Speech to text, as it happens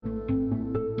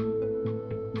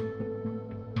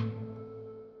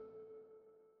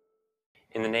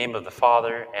In the name of the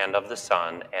Father, and of the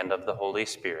Son, and of the Holy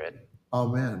Spirit.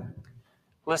 Amen.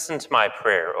 Listen to my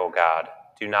prayer, O God.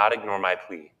 Do not ignore my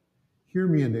plea. Hear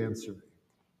me and answer me.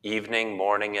 Evening,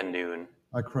 morning, and noon.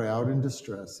 I cry out in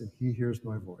distress, and he hears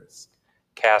my voice.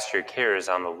 Cast your cares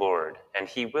on the Lord, and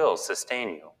he will sustain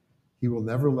you. He will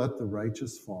never let the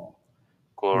righteous fall.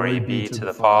 Glory be to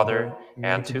the Father,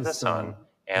 and to the Son,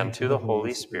 and to the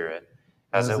Holy Spirit,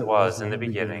 as it was in the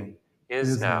beginning,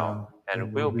 is now,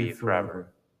 and will be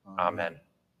forever. Amen.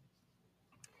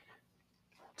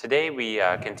 Today we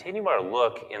continue our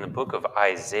look in the book of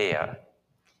Isaiah.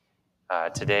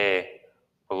 Today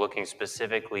we're looking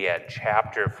specifically at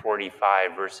chapter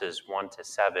 45, verses 1 to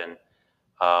 7.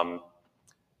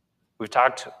 We've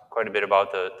talked quite a bit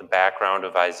about the background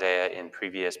of Isaiah in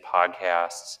previous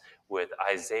podcasts, with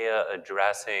Isaiah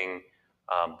addressing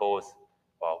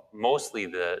mostly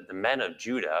the men of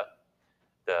Judah.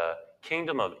 The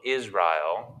kingdom of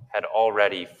Israel had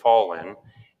already fallen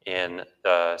in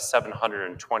the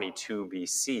 722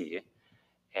 BC,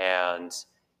 and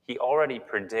he already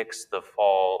predicts the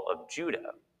fall of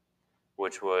Judah,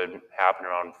 which would happen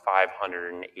around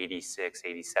 586,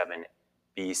 87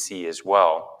 BC as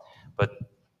well. But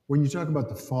when you talk about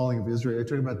the falling of Israel, are you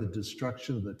talking about the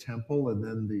destruction of the temple and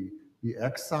then the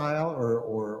exile,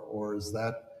 or is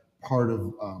that part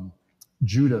of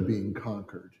Judah being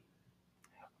conquered?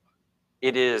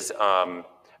 It is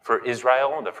for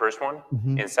Israel, the first one,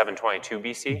 in 722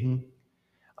 BC.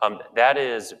 That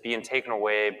is being taken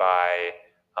away by,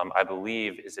 I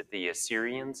believe, is it the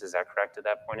Assyrians? Is that correct at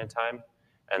that point in time?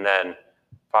 And then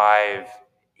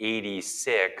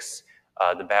 586,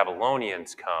 the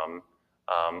Babylonians come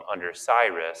under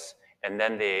Cyrus, and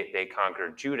then they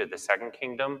conquer Judah, the second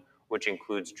kingdom, which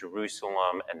includes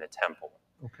Jerusalem and the temple.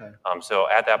 Okay. So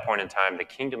at that point in time, the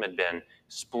kingdom had been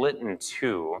split in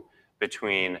two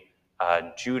between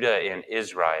Judah and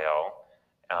Israel,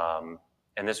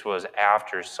 and this was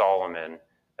after Solomon.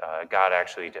 God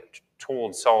actually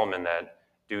told Solomon that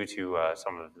due to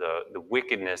some of the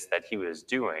wickedness that he was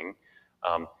doing,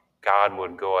 God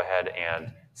would go ahead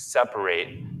and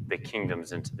separate the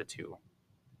kingdoms into the two.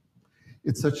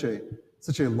 It's such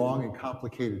a long and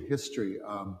complicated history.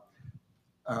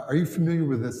 Are you familiar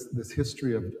with this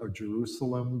history of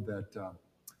Jerusalem? That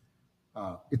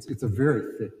it's a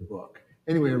very thick book.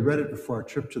 Anyway, I read it before our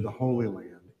trip to the Holy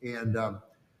Land, and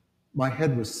my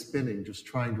head was spinning just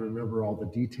trying to remember all the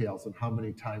details and how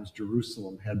many times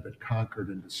Jerusalem had been conquered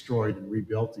and destroyed and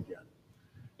rebuilt again.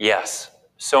 Yes,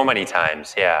 so many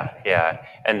times, yeah.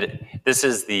 And this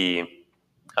is the,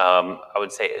 I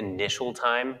would say, initial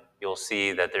time. You'll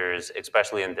see that there's,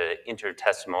 especially in the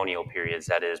intertestamental periods,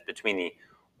 that is between the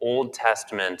Old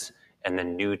Testament and the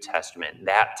New Testament,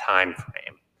 that time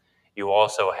frame. You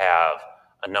also have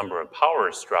a number of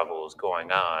power struggles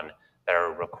going on that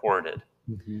are recorded.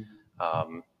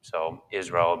 So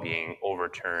Israel being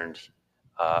overturned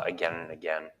again and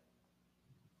again.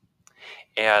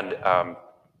 And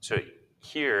so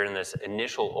here in this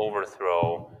initial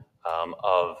overthrow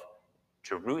of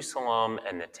Jerusalem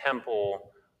and the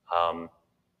temple,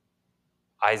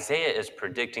 Isaiah is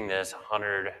predicting this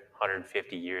 100,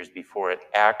 150 years before it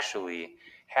actually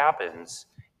happens.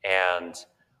 And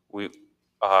we,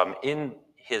 in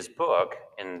his book,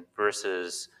 in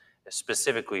verses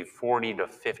specifically 40 to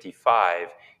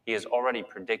 55, he is already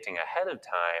predicting ahead of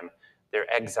time their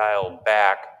exile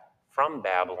back from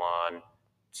Babylon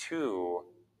to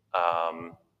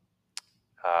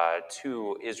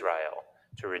Israel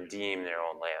to redeem their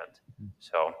own land.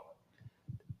 So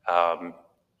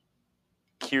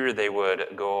here they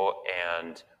would go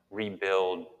and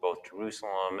rebuild both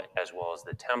Jerusalem as well as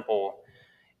the temple.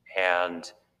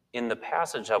 And in the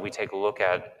passage that we take a look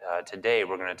at today,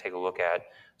 we're going to take a look at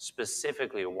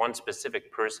specifically one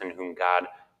specific person whom God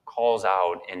calls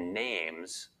out and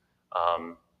names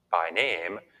by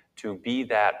name to be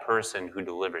that person who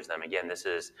delivers them. Again, this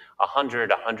is 100,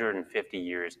 150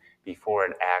 years before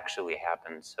it actually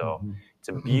happens. So it's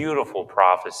a beautiful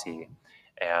prophecy,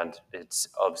 and it's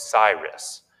of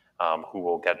Cyrus, who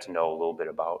we'll get to know a little bit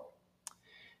about.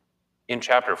 In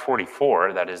chapter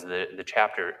 44, that is the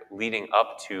chapter leading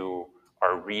up to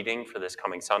our reading for this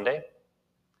coming Sunday,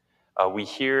 we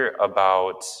hear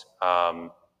about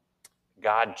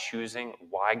God choosing,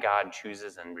 why God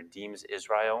chooses and redeems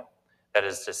Israel. That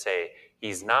is to say,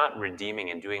 he's not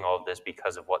redeeming and doing all of this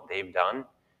because of what they've done.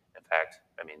 In fact,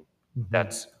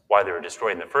 that's why they were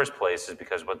destroyed in the first place, is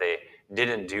because what they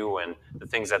didn't do and the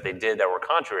things that they did that were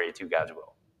contrary to God's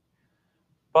will.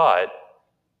 But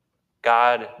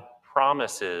God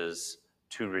promises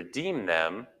to redeem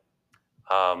them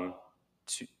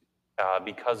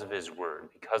because of his word,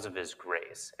 because of his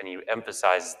grace. And he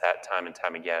emphasizes that time and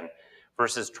time again.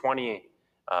 Verses 20,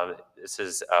 this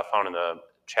is found in the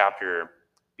chapter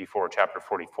before, chapter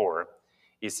 44.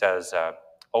 He says,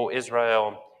 O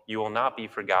Israel, you will not be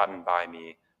forgotten by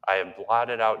me. I have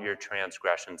blotted out your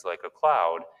transgressions like a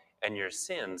cloud and your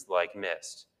sins like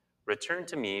mist. Return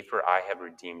to me, for I have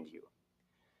redeemed you.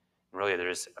 And really,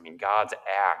 God's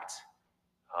act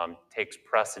takes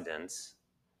precedence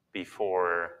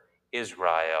before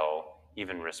Israel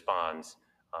even responds.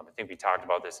 I think we talked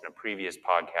about this in a previous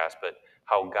podcast, but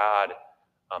how God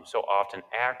so often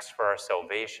acts for our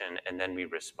salvation and then we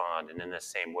respond. And in the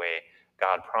same way,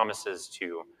 God promises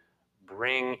to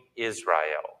bring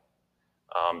Israel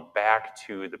back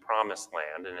to the promised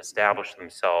land and establish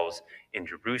themselves in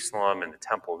Jerusalem and the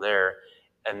temple there,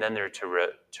 and then they're to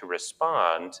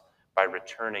respond by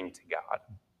returning to God.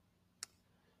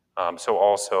 So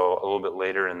also a little bit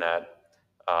later in that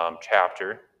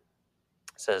chapter, it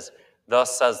says,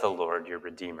 Thus says the Lord, your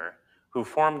Redeemer, who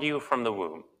formed you from the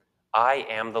womb. I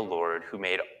am the Lord who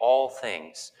made all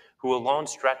things, who alone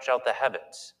stretched out the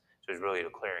heavens. So he's really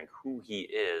declaring who he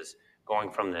is,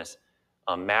 going from this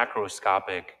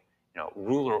macroscopic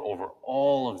ruler over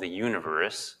all of the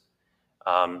universe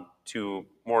to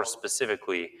more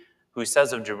specifically, who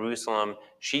says of Jerusalem,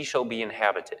 she shall be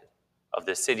inhabited. Of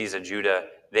the cities of Judah,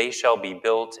 they shall be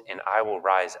built, and I will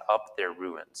rise up their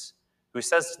ruins. Who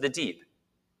says to the deep,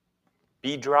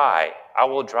 be dry, I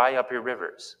will dry up your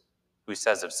rivers. Who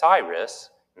says of Cyrus,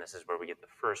 and this is where we get the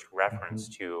first reference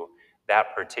to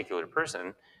that particular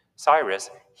person, Cyrus,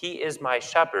 he is my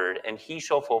shepherd, and he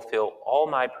shall fulfill all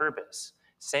my purpose.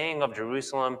 Saying of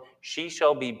Jerusalem, she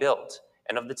shall be built,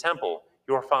 and of the temple,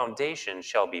 your foundation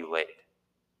shall be laid.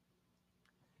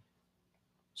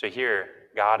 So here,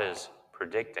 God is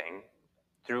predicting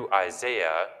through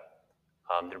Isaiah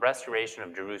the restoration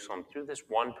of Jerusalem through this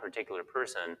one particular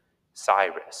person,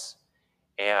 Cyrus.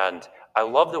 And I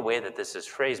love the way that this is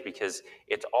phrased because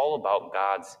it's all about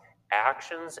God's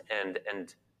actions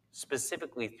and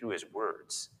specifically through his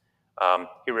words.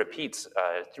 He repeats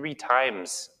 3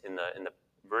 times in the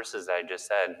verses that I just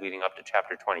said leading up to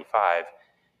chapter 25,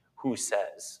 who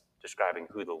says, describing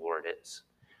who the Lord is.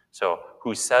 So,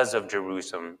 who says of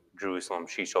Jerusalem,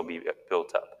 she shall be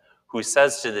built up. Who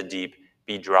says to the deep,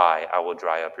 be dry, I will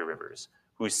dry up your rivers.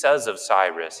 Who says of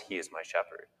Cyrus, he is my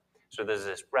shepherd. So there's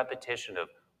this repetition of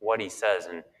what he says,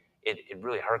 and it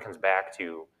really harkens back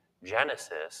to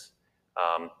Genesis,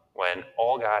 when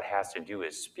all God has to do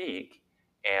is speak,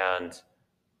 and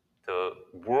the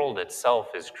world itself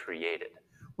is created.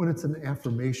 Well, it's an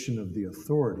affirmation of the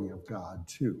authority of God,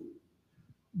 too.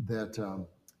 That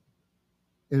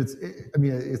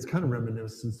it's kind of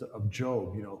reminiscent of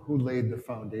Job, who laid the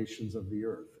foundations of the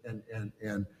earth,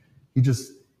 and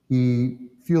he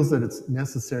feels that it's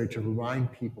necessary to remind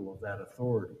people of that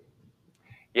authority.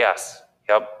 Yes,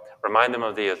 yep. Remind them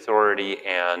of the authority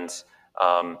and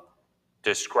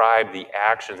describe the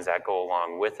actions that go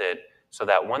along with it, so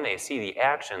that when they see the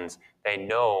actions, they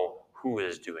know who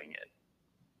is doing it.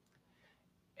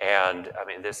 And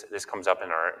this comes up in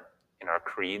our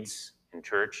creeds in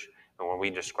church. And when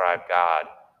we describe God,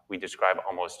 we describe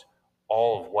almost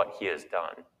all of what he has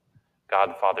done. God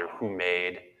the Father who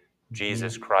made,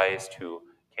 Jesus Christ who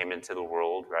came into the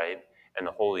world, right? And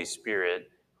the Holy Spirit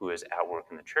who is at work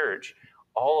in the church.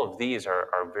 All of these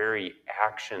are very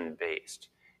action-based.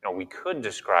 We could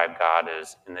describe God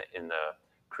as in the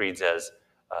creeds as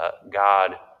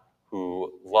God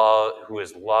who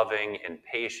is loving and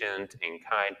patient and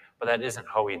kind, but that isn't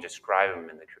how we describe him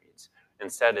in the creeds.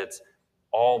 Instead, it's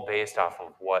all based off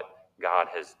of what God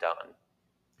has done.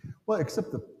 Well,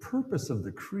 except the purpose of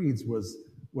the creeds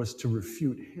was to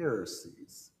refute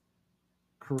heresies.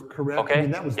 Correct? Okay.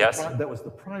 That was that was the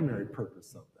primary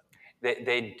purpose of them.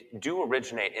 They do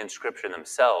originate in Scripture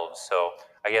themselves, so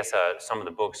I guess some of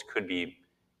the books could be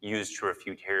used to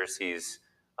refute heresies,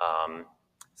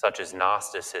 such as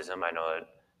Gnosticism. I know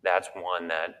that's one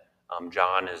that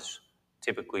John is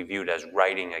typically viewed as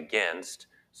writing against,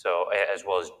 so as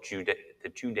well as the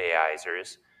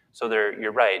Judaizers. So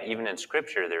you're right, even in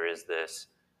Scripture there is this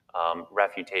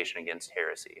refutation against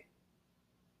heresy.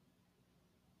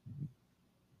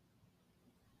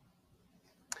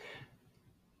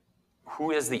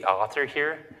 Who is the author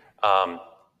here?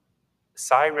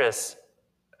 Cyrus,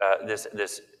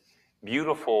 this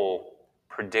beautiful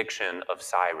prediction of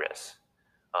Cyrus.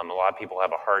 A lot of people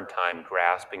have a hard time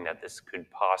grasping that this could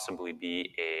possibly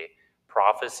be a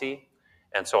prophecy,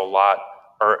 and so a lot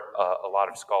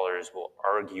of scholars will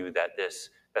argue that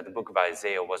the book of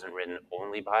Isaiah wasn't written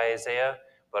only by Isaiah,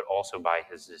 but also by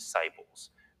his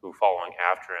disciples, who, following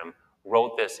after him,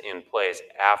 wrote this in place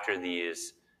after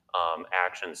these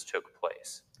actions took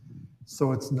place.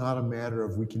 So it's not a matter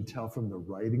of we can tell from the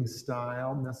writing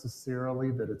style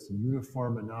necessarily that it's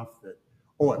uniform enough that,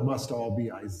 oh, it must all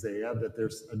be Isaiah, that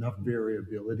there's enough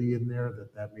variability in there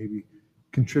that maybe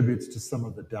contributes to some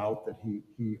of the doubt that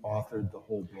he authored the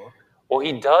whole book? Well,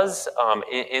 he does,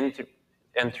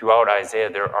 and throughout Isaiah,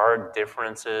 there are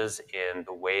differences in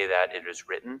the way that it is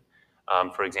written.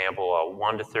 For example,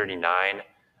 1 to 39,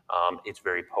 it's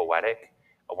very poetic.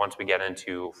 Once we get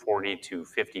into 40 to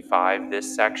 55,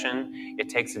 this section, it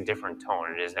takes a different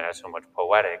tone. It isn't as so much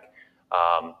poetic,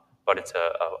 but it's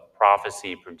a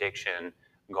prophecy, prediction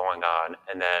going on.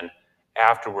 And then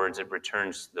afterwards, it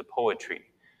returns to the poetry.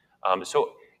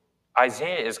 So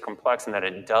Isaiah is complex in that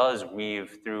it does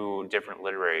weave through different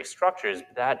literary structures,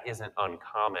 but that isn't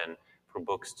uncommon for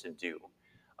books to do.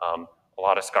 A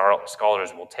lot of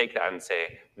scholars will take that and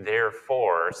say,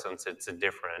 therefore, since it's a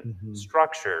different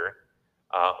structure,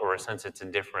 or since it's a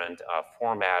different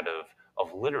format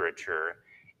of literature,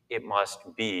 it must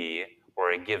be,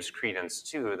 or it gives credence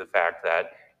to the fact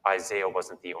that Isaiah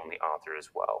wasn't the only author as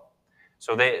well.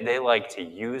 So they like to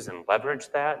use and leverage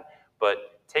that, but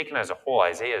taken as a whole,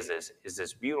 Isaiah is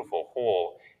this beautiful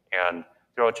whole, and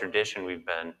throughout tradition we've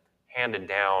been handed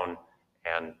down,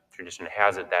 and tradition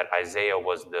has it that Isaiah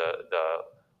was the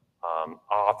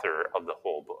author of the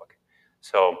whole book.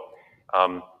 So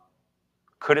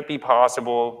could it be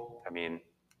possible? I mean,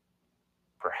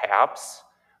 perhaps,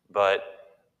 but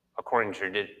according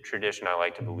to tradition, I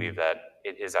like to believe that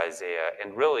it is Isaiah.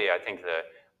 And really, I think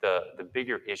the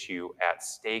bigger issue at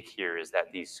stake here is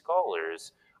that these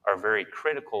scholars are very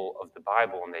critical of the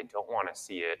Bible, and they don't want to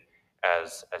see it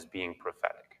as being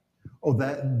prophetic. Oh,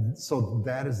 so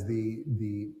that is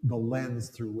the lens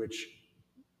through which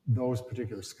those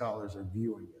particular scholars are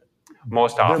viewing it.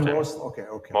 Most often.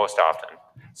 Okay. Most often.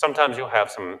 Sometimes you'll have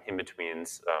some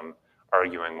in-betweens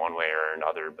arguing one way or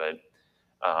another, but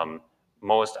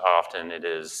most often it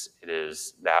is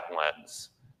that lens.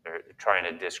 They're trying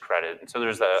to discredit, and so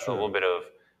there's a little bit of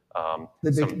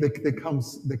they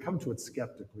come to it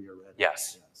skeptically already.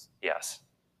 Yes.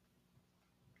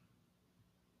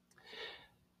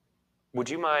 Would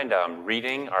you mind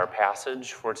reading our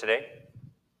passage for today?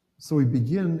 So we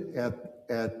begin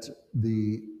at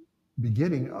the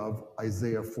beginning of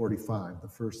Isaiah 45, the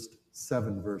first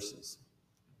 7 verses.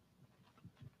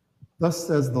 Thus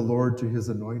says the Lord to his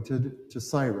anointed, to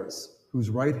Cyrus, whose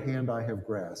right hand I have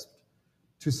grasped,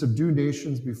 to subdue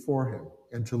nations before him,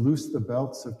 and to loose the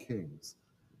belts of kings,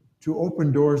 to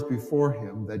open doors before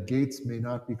him, that gates may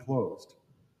not be closed.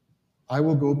 I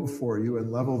will go before you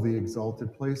and level the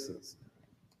exalted places.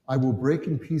 I will break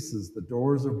in pieces the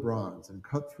doors of bronze and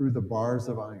cut through the bars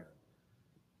of iron.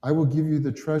 I will give you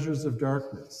the treasures of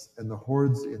darkness and the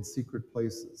hoards in secret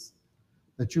places,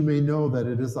 that you may know that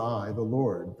it is I, the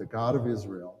Lord, the God of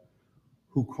Israel,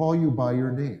 who call you by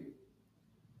your name.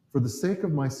 For the sake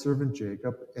of my servant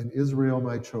Jacob and Israel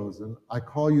my chosen, I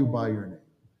call you by your name.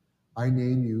 I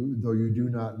name you, though you do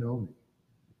not know me.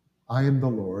 I am the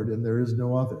Lord, and there is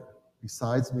no other.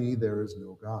 Besides me, there is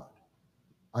no God.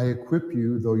 I equip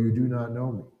you, though you do not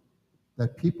know me,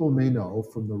 that people may know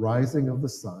from the rising of the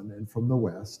sun and from the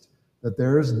west that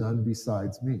there is none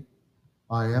besides me.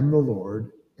 I am the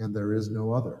Lord, and there is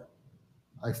no other.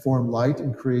 I form light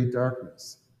and create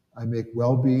darkness. I make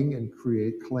well-being and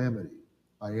create calamity.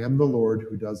 I am the Lord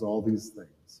who does all these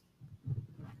things.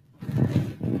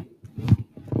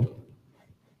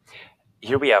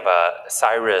 Here we have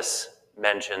Cyrus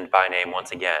mentioned by name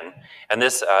once again. And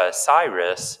this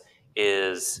Cyrus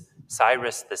is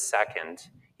Cyrus II.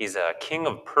 He's a king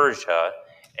of Persia,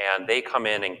 and they come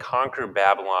in and conquer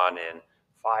Babylon in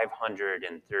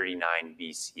 539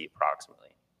 BC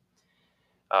approximately.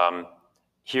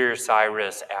 Here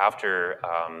Cyrus, after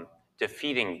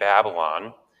defeating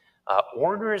Babylon,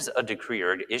 orders a decree,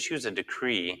 or issues a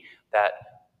decree that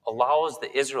allows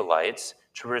the Israelites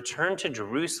to return to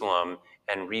Jerusalem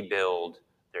and rebuild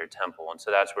their temple. And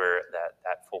so that's where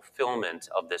that fulfillment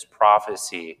of this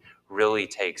prophecy really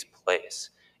takes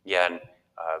place. Again,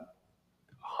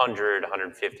 100,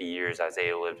 150 years,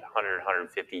 Isaiah lived 100,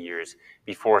 150 years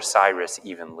before Cyrus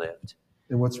even lived.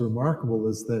 And what's remarkable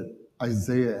is that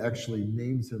Isaiah actually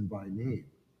names him by name.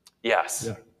 Yes.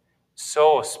 Yeah.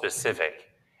 So specific.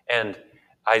 And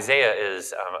Isaiah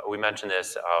is, we mentioned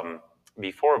this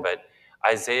before, but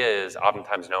Isaiah is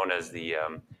oftentimes known as the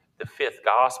fifth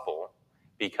gospel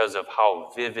because of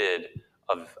how vivid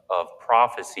of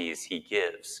prophecies he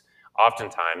gives.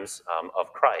 Oftentimes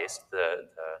of Christ, the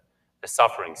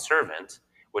suffering servant,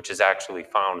 which is actually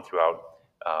found throughout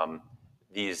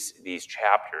these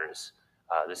chapters.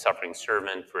 the suffering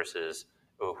servant versus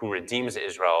who redeems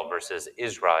Israel versus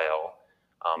Israel,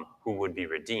 who would be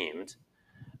redeemed.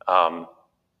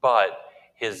 But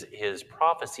his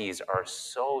prophecies are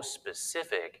so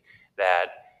specific that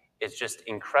it's just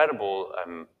incredible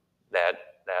that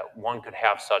one could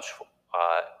have such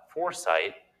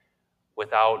foresight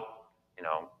without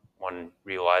one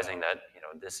realizing that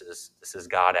this is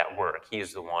God at work. He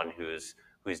is the one who's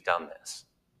done this.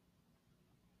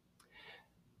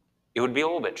 It would be a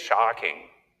little bit shocking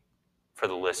for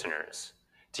the listeners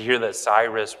to hear that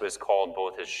Cyrus was called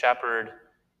both his shepherd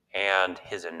and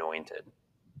his anointed.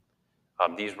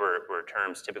 These were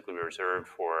terms typically reserved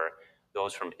for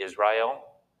those from Israel,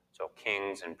 so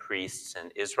kings and priests in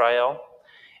Israel.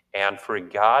 And for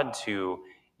God to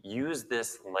use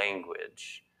this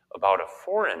language about a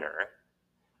foreigner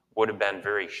would have been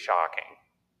very shocking.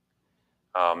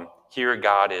 Here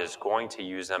God is going to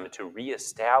use them to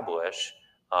reestablish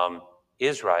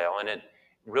Israel, and it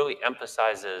really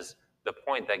emphasizes the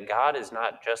point that God is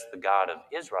not just the God of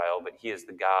Israel, but he is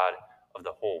the God of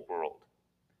the whole world.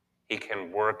 He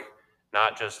can work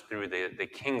not just through the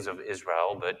kings of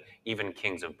Israel, but even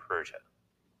kings of Persia,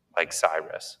 like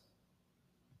Cyrus.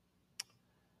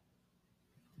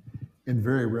 And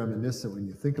very reminiscent when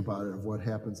you think about it of what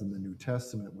happens in the New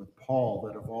Testament with Paul,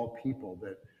 that of all people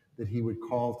that he would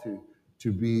call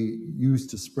to be used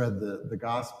to spread the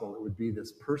gospel, it would be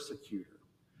this persecutor.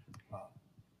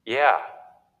 Yeah,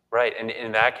 right. And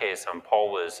in that case,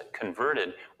 Paul was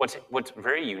converted. What's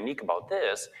very unique about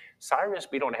this, Cyrus,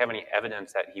 we don't have any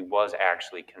evidence that he was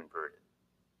actually converted.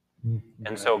 Okay.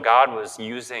 And so God was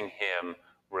using him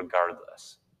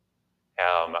regardless.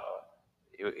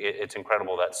 It's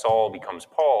incredible that Saul becomes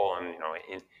Paul,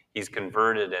 and he's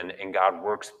converted, and God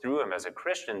works through him as a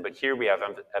Christian. But here we have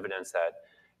evidence that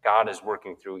God is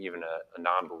working through even a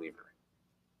non-believer.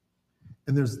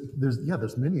 And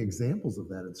there's many examples of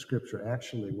that in Scripture,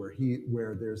 actually,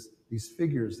 where there's these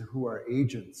figures who are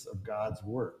agents of God's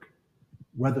work,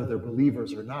 whether they're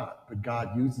believers or not, but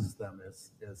God uses them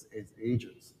as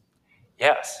agents.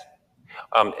 Yes.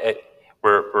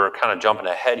 We're kind of jumping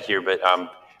ahead here, but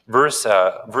verse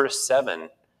 7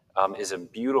 is a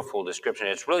beautiful description.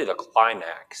 It's really the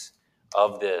climax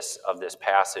of this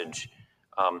passage.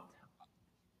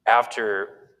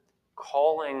 After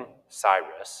calling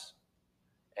Cyrus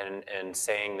and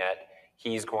saying that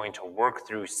he's going to work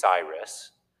through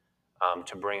Cyrus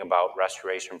to bring about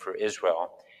restoration for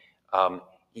Israel,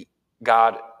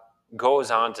 God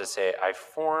goes on to say, I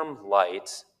form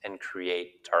light and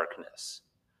create darkness.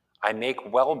 I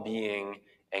make well-being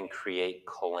and create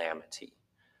calamity.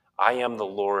 I am the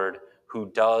Lord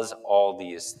who does all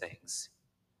these things.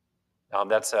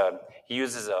 He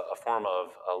uses a form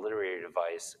of a literary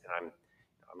device, and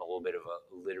I'm a little bit of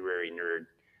a literary nerd,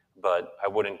 but I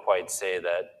wouldn't quite say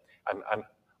that.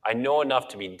 I know enough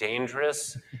to be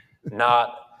dangerous,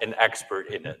 not an expert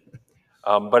in it.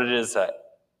 But it is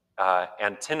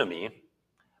antinomy,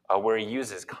 where he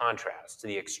uses contrast to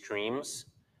the extremes.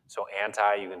 So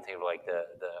anti, you can think of like the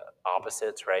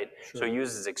opposites, right? Sure. So he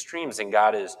uses extremes, and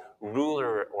God is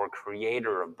ruler or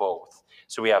creator of both.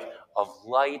 So we have of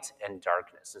light and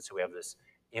darkness. And so we have this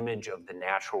image of the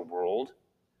natural world.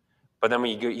 But then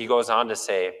he goes on to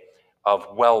say of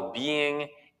well-being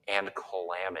and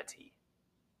calamity.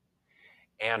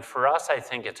 And for us, I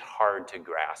think it's hard to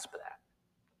grasp that.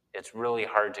 It's really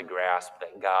hard to grasp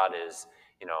that God is,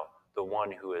 the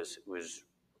one who is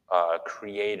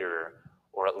creator,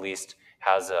 or at least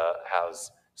has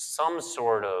some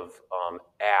sort of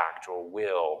act or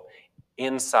will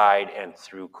inside and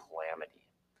through calamity.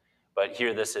 But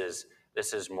here, this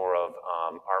is more of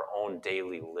our own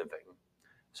daily living.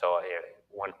 So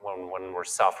when we're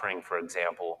suffering, for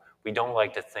example, we don't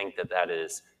like to think that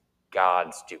is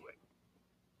God's doing.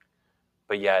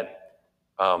 But yet,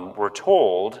 we're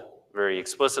told very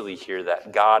explicitly here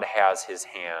that God has his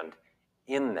hand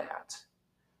in that.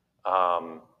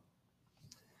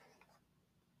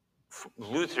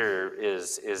 Luther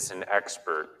is an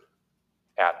expert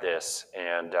at this,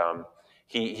 and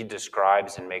he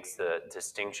describes and makes the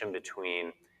distinction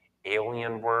between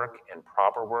alien work and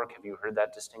proper work. Have you heard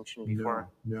that distinction before?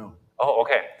 No. Oh,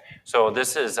 okay. So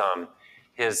this is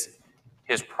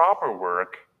his proper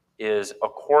work is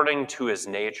according to his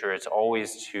nature. It's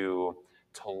always to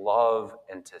love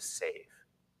and to save.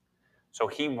 So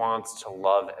he wants to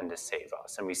love and to save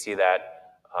us, and we see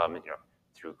that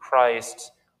through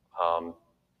Christ.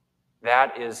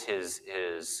 That is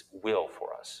his will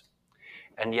for us,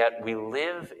 and yet we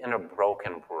live in a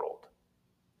broken world.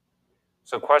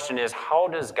 So the question is, how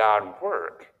does God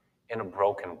work in a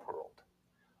broken world?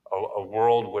 A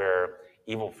world where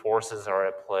evil forces are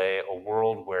at play, a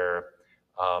world where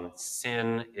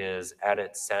sin is at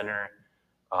its center,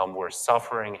 where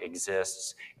suffering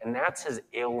exists, and that's his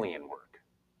alien work.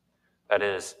 That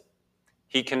is,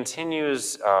 he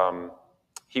continues,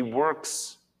 he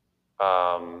works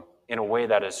in a way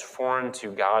that is foreign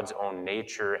to God's own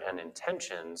nature and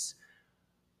intentions,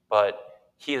 but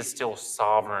he is still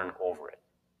sovereign over it.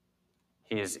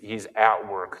 He's at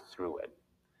work through it.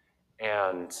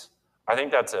 And I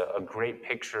think that's a great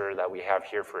picture that we have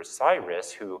here for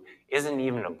Cyrus, who isn't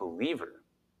even a believer.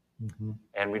 Mm-hmm.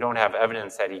 And we don't have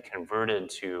evidence that he converted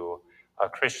to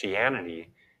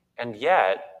Christianity. And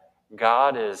yet,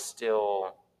 God is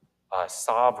still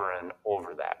sovereign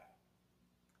over that.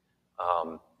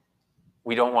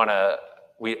 We don't want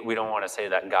to say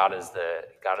that God is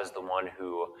the one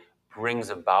who brings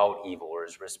about evil or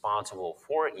is responsible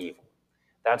for evil.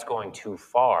 That's going too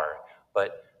far,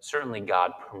 but certainly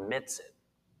God permits it.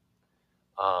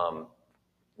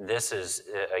 This is,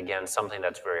 again, something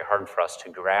that's very hard for us to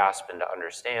grasp and to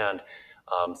understand,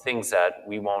 things that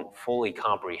we won't fully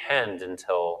comprehend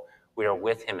until we are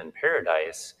with him in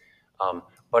paradise.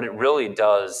 But it really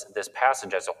does, this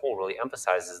passage as a whole really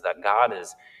emphasizes that God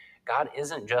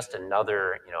isn't just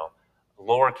another,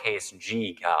 lowercase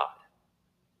g God.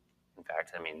 In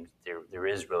fact, I mean, there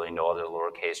is really no other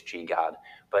lowercase g God.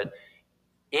 But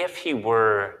if he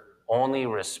were only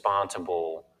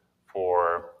responsible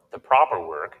for the proper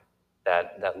work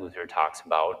that Luther talks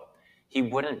about, he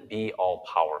wouldn't be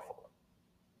all-powerful.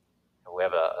 We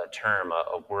have a term,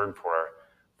 a word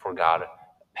for God,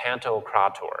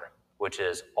 pantocrator, which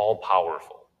is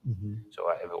all-powerful. Mm-hmm.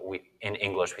 So in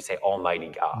English, we say Almighty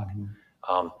God.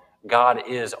 Mm-hmm. God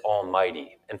is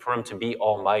almighty, and for him to be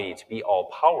almighty, to be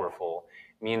all-powerful,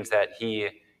 means that he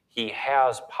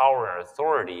has power and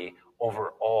authority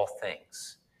over all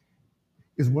things.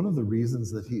 Is one of the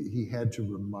reasons that he had to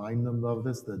remind them of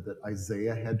this, that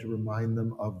Isaiah had to remind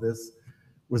them of this,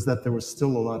 was that there was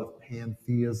still a lot of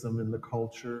pantheism in the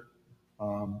culture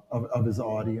of his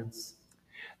audience?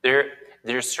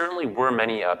 There certainly were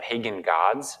many pagan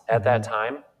gods at that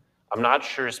time. I'm not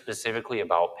sure specifically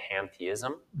about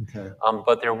pantheism, Okay.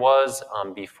 but there was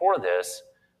before this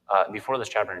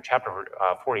chapter, in chapter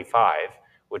 45,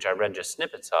 which I read just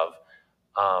snippets of,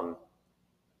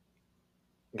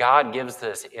 God gives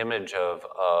this image of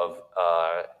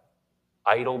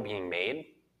idol being made,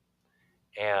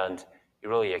 and he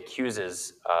really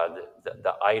accuses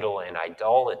the idol and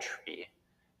idolatry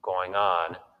going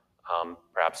on,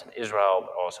 perhaps in Israel,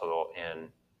 but also in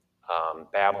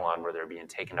Babylon, where they're being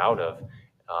taken out of.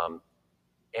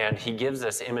 And he gives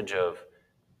this image of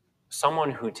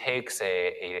someone who takes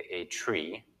a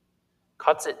tree,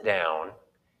 cuts it down,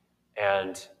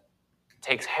 and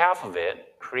takes half of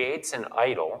it, creates an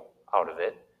idol out of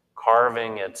it,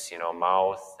 carving its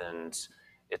mouth and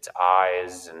its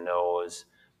eyes and nose,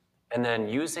 and then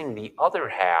using the other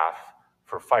half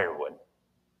for firewood,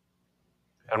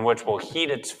 and which will heat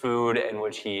its food and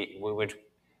which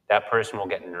that person will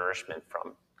get nourishment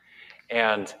from.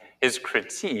 And his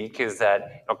critique is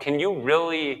that, can you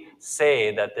really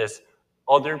say that this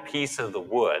other piece of the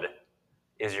wood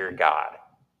is your God?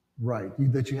 Right,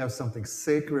 that you have something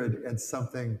sacred and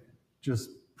something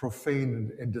just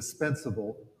profane and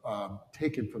dispensable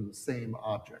taken from the same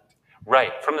object.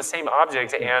 Right, from the same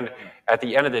object, and at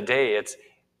the end of the day, it's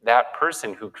that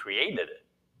person who created it.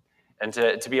 And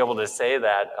to be able to say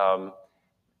that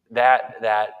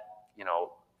that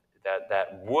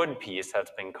wood piece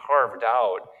that's been carved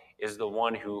out is the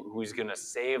one who's going to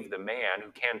save the man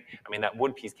who can't. I mean, that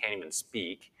wood piece can't even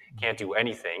speak, can't do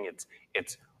anything.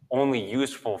 It's only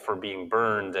useful for being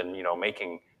burned and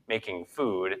making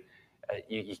food.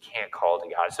 You can't call it a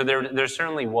god. So there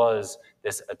certainly was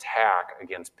this attack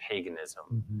against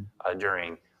paganism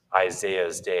during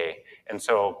Isaiah's day, and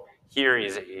so here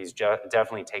he's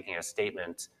definitely taking a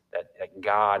statement that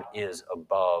God is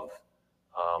above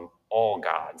all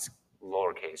gods,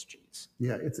 lowercase g's.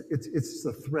 Yeah, it's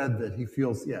a thread that he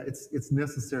feels. Yeah, it's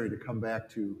necessary to come back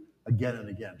to again and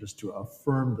again, just to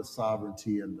affirm the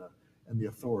sovereignty and the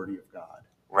authority of God.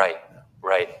 Right, Yeah.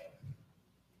 right.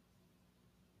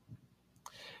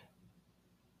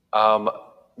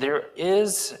 There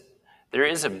is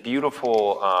a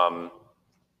beautiful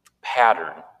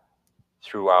pattern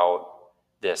throughout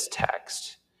this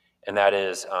text, and that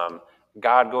is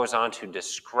God goes on to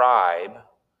describe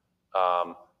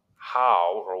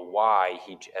how or why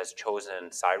he has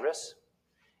chosen Cyrus,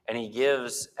 and he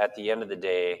gives, at the end of the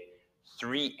day,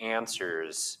 3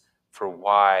 answers for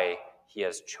why he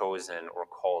has chosen or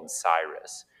called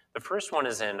Cyrus. The first one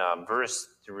is in verse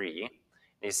 3.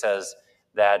 He says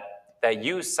that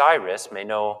you, Cyrus, may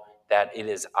know that it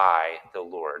is I, the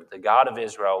Lord, the God of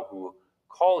Israel, who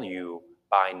call you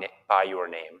by your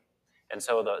name. And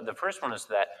so the first one is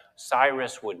that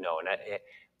Cyrus would know. And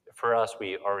for us,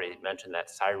 we already mentioned that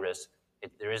Cyrus,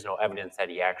 there is no evidence that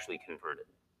he actually converted.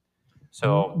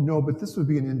 So no, but this would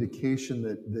be an indication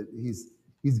that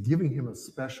he's giving him a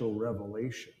special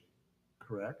revelation,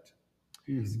 correct?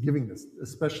 He's giving this a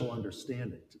special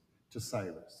understanding to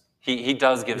Cyrus. he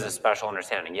does give us a special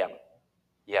understanding. Yep.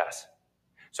 Yes.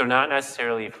 So not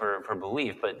necessarily for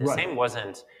belief, but the same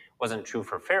wasn't true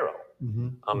for Pharaoh.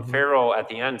 Pharaoh at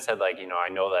the end said, like, I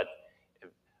know that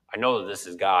this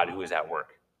is God who is at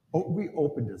work. Oh, he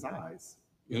opened his eyes.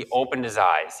 He opened his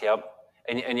eyes. Yep.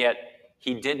 And yet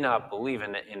he did not believe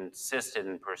and insisted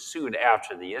and pursued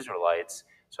after the Israelites.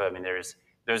 So I mean, there's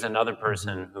another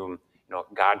person whom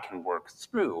God can work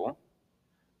through,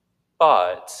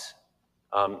 but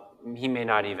he may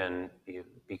not even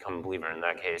become a believer. In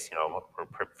that case,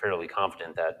 we're fairly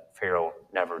confident that Pharaoh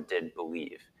never did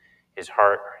believe. His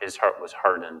heart was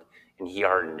hardened, and he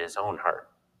hardened his own heart.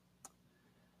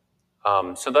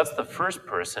 So that's the first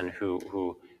person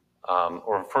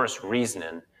or first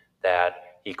reason that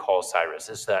he calls Cyrus,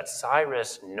 is that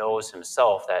Cyrus knows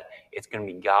himself that it's going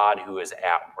to be God who is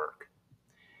at work.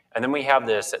 And then we have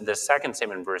this second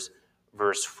statement in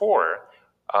verse 4,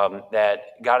 that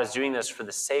God is doing this for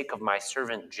the sake of my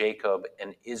servant Jacob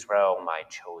and Israel, my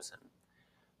chosen.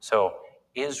 So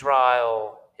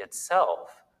Israel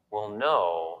itself will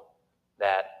know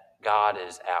that God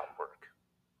is at work.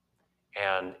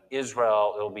 And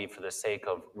Israel, it will be for the sake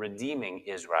of redeeming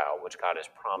Israel, which God has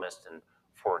promised and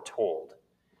foretold.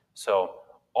 So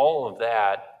all of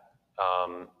that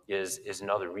is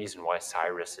another reason why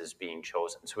Cyrus is being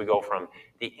chosen. So we go from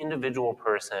the individual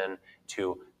person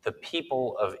to the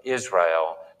people of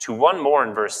Israel to one more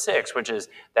in verse 6, which is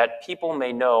that people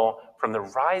may know from the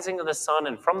rising of the sun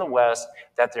and from the west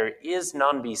that there is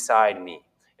none beside me.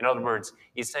 In other words,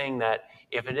 he's saying that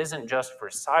if it isn't just for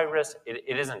Cyrus,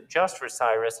 it isn't just for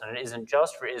Cyrus and it isn't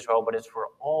just for Israel, but it's for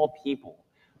all people,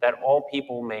 that all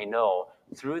people may know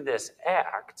through this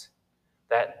act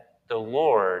that the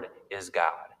Lord is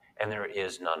God and there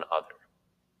is none other.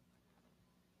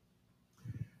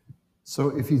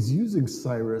 So if he's using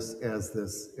Cyrus as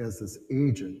this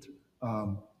agent,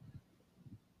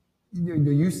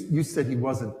 you said he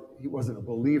wasn't a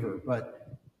believer,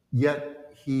 but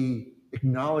yet he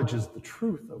acknowledges the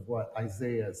truth of what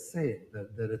Isaiah is saying,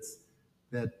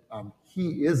 that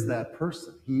he is that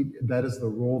person. That is the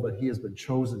role that he has been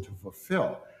chosen to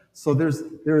fulfill. So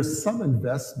there is some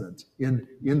investment in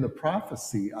the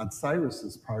prophecy on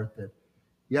Cyrus's part that,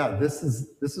 yeah, this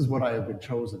is what I have been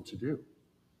chosen to do.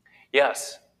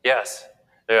 Yes.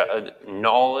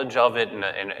 Knowledge of it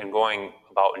and going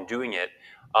about and doing it.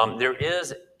 There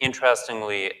is,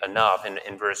 interestingly enough,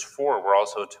 in verse 4, we're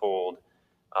also told,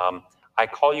 I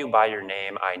call you by your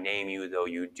name, I name you, though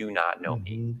you do not know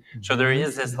me. So there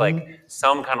is this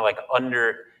some kind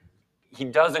of he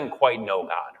doesn't quite know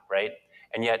God, right?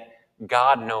 And yet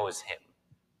God knows him.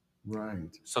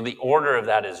 Right. So the order of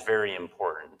that is very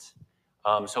important.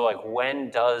 So when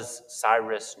does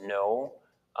Cyrus know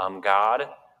God?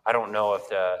 I don't know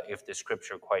if the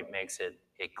scripture quite makes it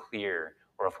clear,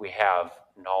 or if we have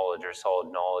knowledge or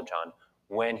solid knowledge on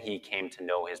when he came to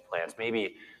know his plans.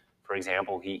 Maybe, for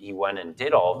example, he went and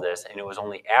did all of this, and it was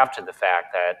only after the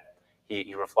fact that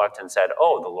he reflected and said,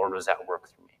 oh, the Lord was at work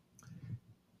through me.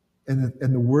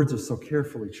 And the words are so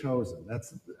carefully chosen.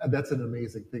 That's an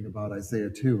amazing thing about Isaiah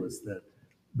too, is that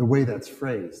the way that's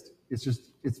phrased,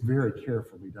 it's very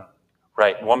carefully done.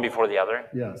 Right, one before the other?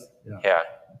 Yes.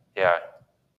 Yeah.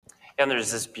 And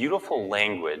there's this beautiful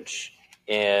language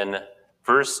in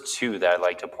verse 2 that I'd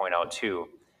like to point out too.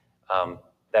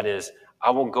 That is, I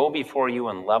will go before you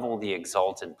and level the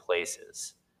exalted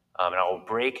places. And I will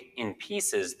break in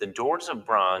pieces the doors of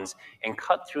bronze and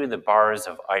cut through the bars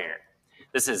of iron.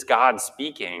 This is God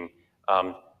speaking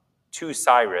to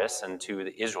Cyrus and to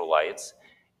the Israelites.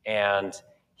 And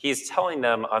he's telling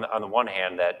them on the one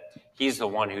hand that he's the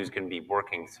one who's going to be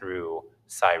working through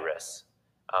Cyrus.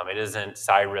 It isn't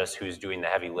Cyrus who's doing the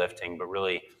heavy lifting, but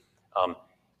really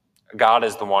God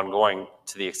is the one going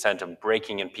to the extent of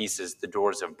breaking in pieces the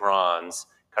doors of bronze,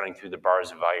 cutting through the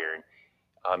bars of iron.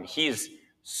 He's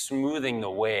smoothing the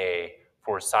way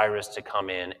for Cyrus to come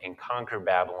in and conquer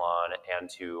Babylon and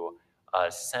to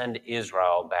send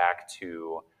Israel back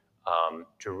to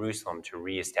Jerusalem, to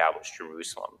reestablish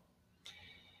Jerusalem.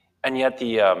 And yet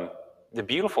the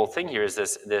beautiful thing here is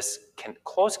this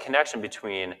close connection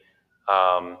between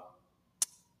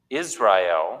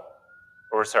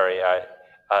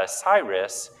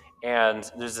Cyrus And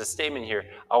there's a statement here,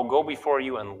 I'll go before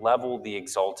you and level the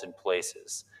exalted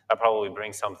places. That probably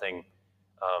brings something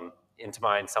into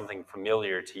mind, something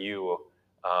familiar to you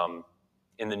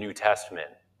in the New Testament,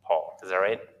 Paul. Is that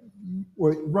right?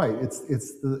 Well, right. It's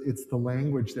the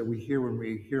language that we hear when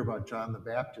we hear about John the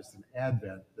Baptist in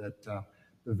Advent, that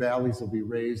the valleys will be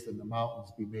raised and the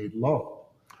mountains be made low.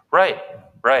 Right.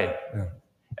 Yeah.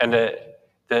 And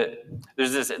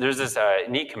there's this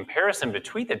neat comparison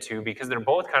between the two because they're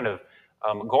both kind of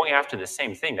going after the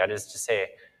same thing. That is to say,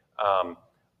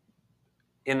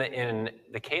 in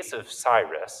the case of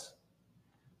Cyrus,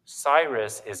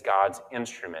 Cyrus is God's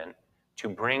instrument to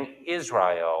bring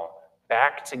Israel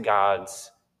back to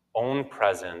God's own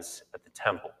presence at the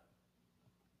temple,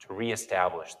 to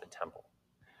reestablish the temple.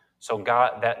 So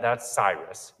God, that's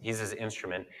Cyrus. He's his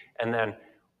instrument. And then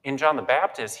in John the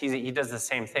Baptist, he does the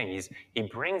same thing. He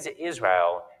brings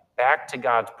Israel back to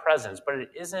God's presence, but it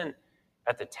isn't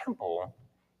at the temple.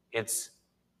 It's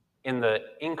in the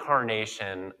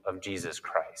incarnation of Jesus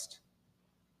Christ.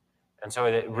 And so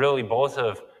it really both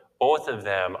of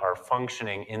them are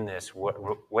functioning in this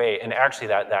way. And actually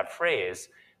that phrase,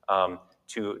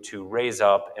 to raise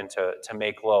up and to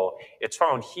make low, it's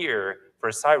found here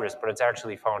for Cyrus, but it's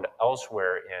actually found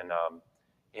elsewhere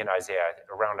in Isaiah,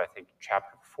 around, I think,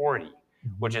 chapter 40,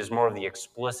 which is more of the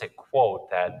explicit quote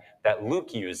that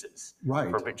Luke uses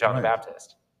for John the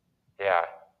Baptist. Yeah.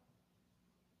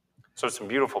 So some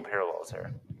beautiful parallels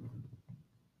there.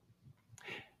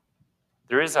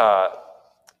 There is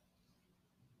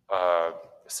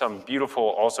some beautiful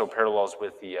also parallels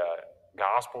with the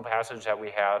gospel passage that we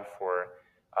had for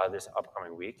this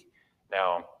upcoming week.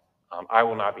 Now, I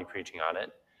will not be preaching on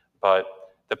it, but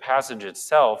the passage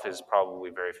itself is probably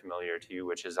very familiar to you,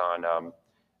 which is on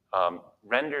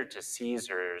render to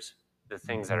Caesar's the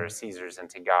things that are Caesar's, and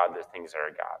to God the things that are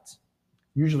God's.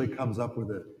 Usually comes up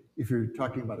with it if you're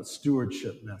talking about a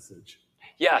stewardship message.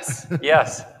 Yes.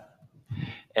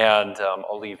 And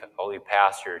I'll leave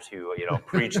Pastor to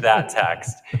preach that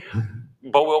text.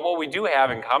 But what we do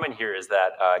have in common here is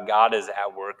that God is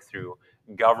at work through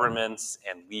governments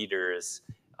and leaders.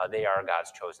 They are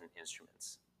God's chosen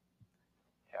instruments.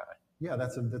 Yeah,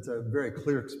 that's a very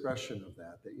clear expression of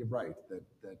that. That you're right.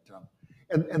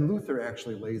 And Luther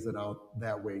actually lays it out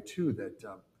that way too.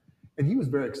 And he was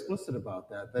very explicit about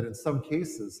that. That in some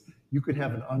cases you could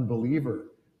have an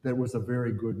unbeliever that was a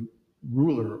very good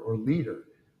ruler or leader,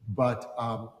 but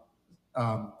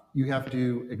you have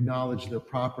to acknowledge the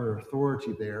proper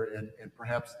authority there, and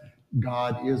perhaps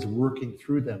God is working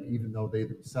through them, even though they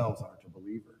themselves aren't a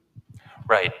believer.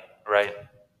 Right.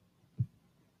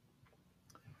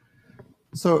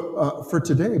 So for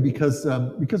today, because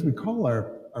we call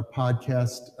our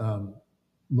podcast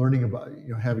learning about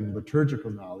having liturgical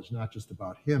knowledge, not just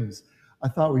about hymns, I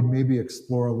thought we'd maybe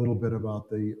explore a little bit about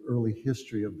the early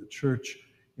history of the church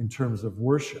in terms of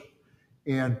worship.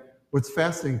 And what's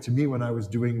fascinating to me when I was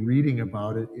doing reading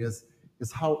about it is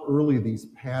how early these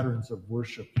patterns of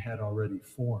worship had already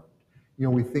formed.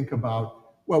 We think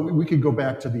about, we could go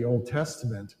back to the Old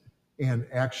Testament and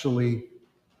actually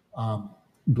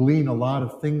glean a lot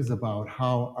of things about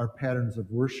how our patterns of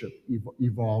worship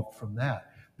evolved from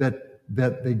that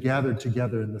they gathered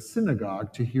together in the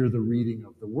synagogue to hear the reading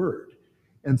of the word.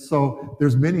 And so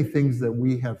there's many things that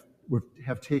we have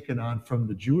taken on from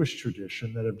the Jewish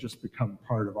tradition that have just become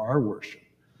part of our worship.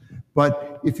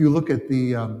 But if you look at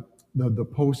the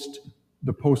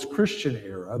post-Christian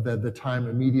era, the time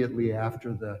immediately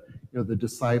after the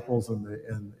disciples and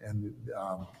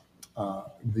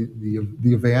the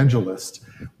evangelists,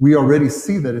 we already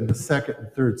see that in the 2nd and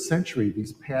 3rd century,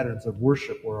 these patterns of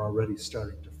worship were already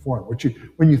starting to form. Which,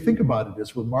 when you think about it,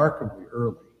 is remarkably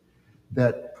early.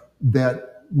 That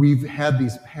we've had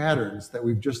these patterns that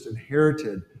we've just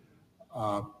inherited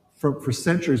for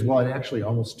centuries, and actually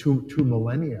almost two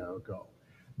millennia ago.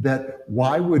 That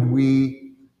why would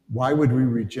we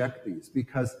reject these?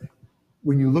 Because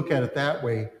when you look at it that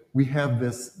way, we have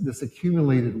this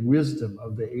accumulated wisdom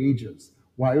of the ages.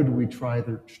 Why would we try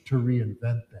to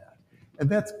reinvent that? And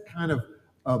that's kind of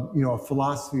a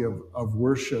philosophy of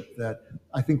worship that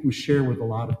I think we share with a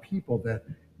lot of people, that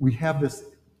we have this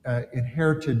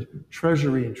inherited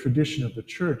treasury and tradition of the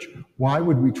church. Why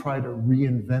would we try to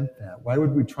reinvent that? Why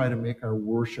would we try to make our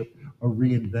worship a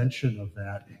reinvention of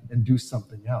that and do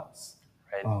something else?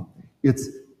 Right.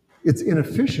 It's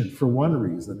inefficient for one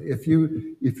reason. If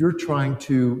you're trying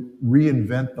to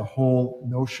reinvent the whole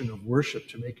notion of worship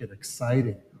to make it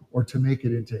exciting or to make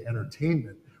it into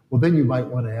entertainment, well, then you might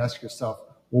want to ask yourself,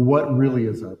 well, what really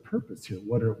is our purpose here?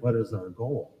 What is our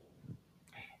goal?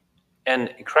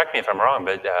 And correct me if I'm wrong,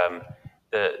 but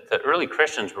the early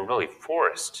Christians were really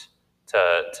forced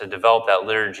to develop that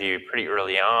liturgy pretty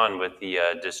early on with the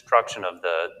destruction of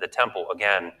the temple.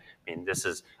 Again, I mean, this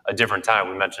is a different time.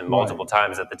 We mentioned multiple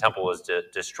times that the temple was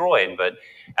destroyed, but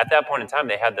at that point in time,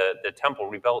 they had the temple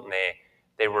rebuilt, and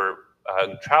they were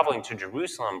traveling to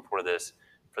Jerusalem for this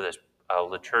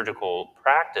liturgical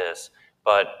practice.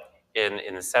 But in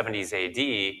the 70s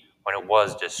A.D., when it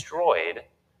was destroyed,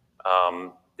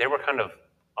 they were kind of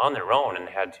on their own and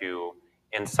had to,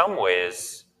 in some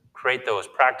ways, create those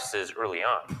practices early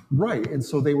on. Right, and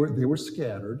so they were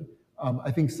scattered.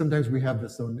 I think sometimes we have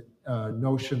this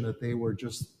notion that they were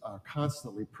just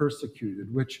constantly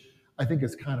persecuted, which I think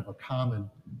is kind of a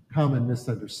common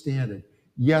misunderstanding.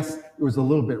 Yes, it was a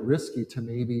little bit risky to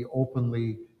maybe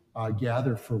openly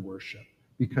gather for worship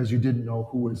because you didn't know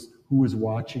who was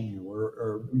watching you,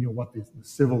 or what the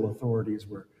civil authorities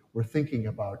were thinking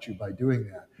about you by doing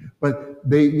that. But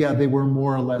they were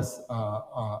more or less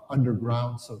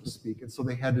underground, so to speak, and so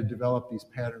they had to develop these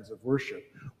patterns of worship.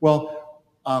 Well,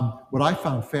 what I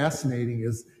found fascinating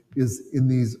is in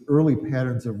these early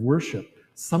patterns of worship,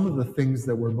 some of the things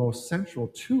that were most central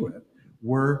to it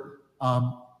were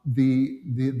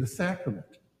the sacrament,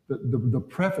 the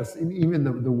preface, and even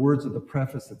the words of the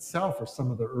preface itself are some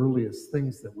of the earliest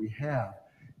things that we have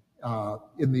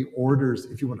in the orders,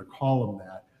 if you want to call them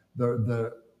that,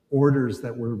 the orders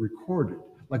that were recorded.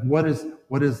 Like what is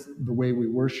the way we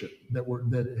worship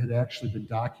that had actually been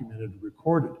documented and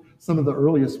recorded. Some of the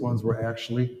earliest ones were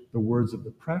actually the words of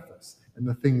the preface and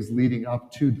the things leading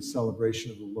up to the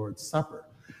celebration of the Lord's Supper,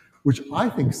 which I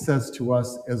think says to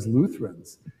us as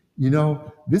Lutherans,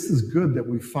 this is good that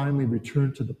we finally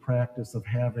return to the practice of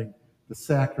having the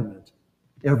sacrament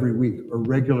every week or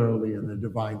regularly in the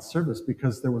divine service,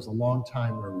 because there was a long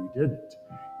time where we didn't.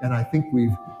 And I think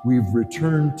we've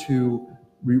returned to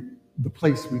the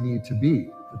place we need to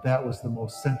be. That was the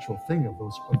most central thing of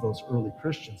those early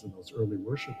Christians and those early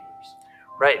worshipers.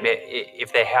 Right.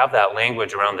 If they have that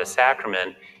language around the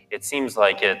sacrament, it seems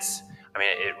like it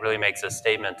really makes a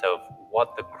statement of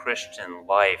what the Christian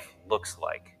life looks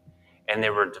like. And they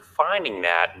were defining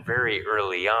that very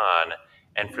early on.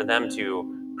 And for them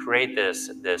to create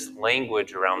this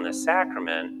language around the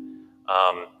sacrament,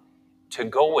 to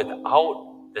go without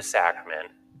the sacrament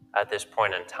at this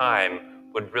point in time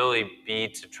would really be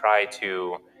to try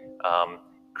to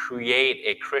create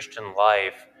a Christian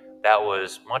life that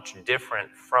was much different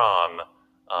from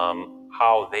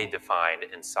how they defined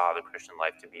and saw the Christian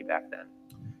life to be back then.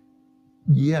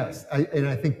 Yes, and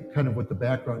I think kind of what the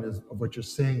background is of what you're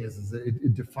saying is that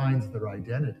it defines their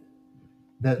identity.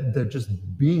 That just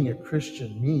being a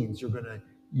Christian means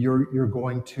you're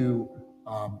going to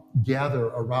gather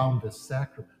around this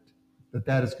sacrament.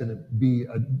 That is going to be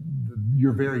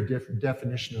your very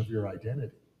definition of your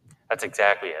identity. That's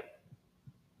exactly it.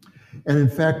 And in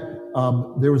fact,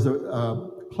 there was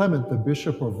Clement, the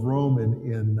Bishop of Rome,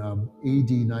 in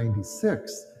AD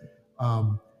 96,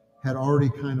 had already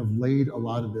kind of laid a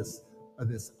lot of this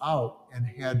out and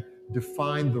had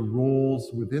defined the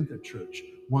roles within the church,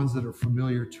 ones that are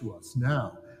familiar to us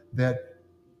now, that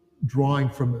drawing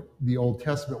from the Old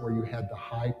Testament where you had the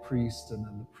high priest and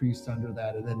then the priest under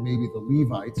that, and then maybe the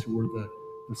Levites who were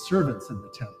the servants in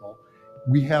the temple,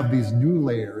 we have these new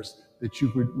layers that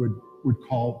you would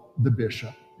call the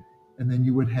bishop, and then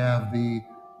you would have the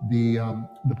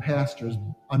pastors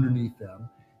underneath them,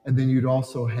 and then you'd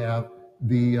also have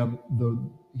he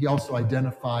also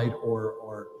identified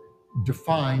or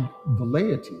defined the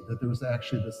laity, that there was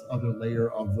actually this other layer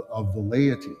of the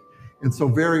laity. And so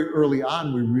very early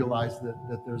on, we realized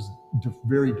that there's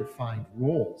very defined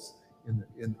roles in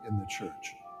the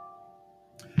church.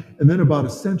 And then about a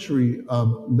century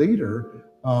later,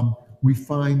 we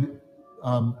find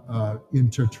in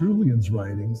Tertullian's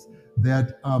writings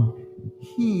that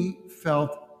he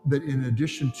felt that in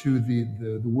addition to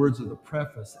the words of the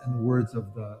preface and the words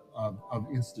of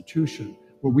institution,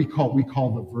 what we call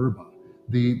the verba,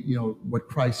 what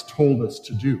Christ told us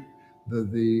to do,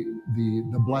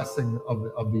 the blessing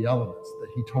of the elements, that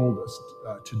he told us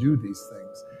to do these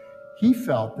things. He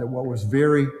felt that what was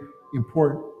very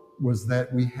important was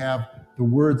that we have the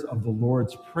words of the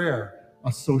Lord's Prayer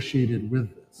associated with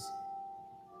this.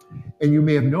 And you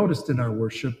may have noticed in our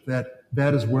worship that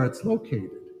is where it's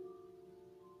located.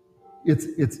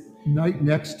 It's right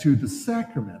next to the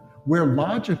sacrament, where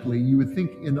logically you would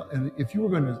think, if you were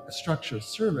going to structure a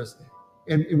service,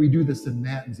 and we do this in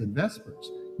Matins and Vespers,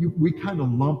 we kind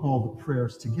of lump all the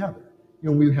prayers together.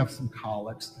 We have some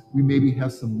collects, we maybe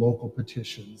have some local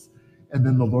petitions, and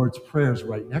then the Lord's Prayer is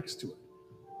right next to it.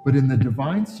 But in the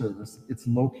divine service, it's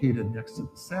located next to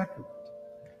the sacrament.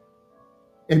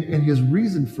 And his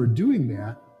reason for doing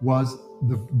that was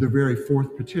the very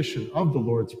fourth petition of the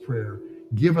Lord's Prayer,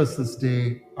 give us this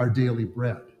day our daily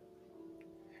bread.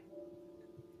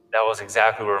 That was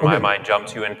exactly where my mind jumped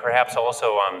to, and perhaps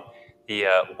also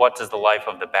what does the life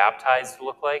of the baptized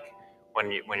look like?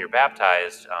 When you're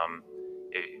baptized,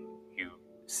 you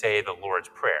say the Lord's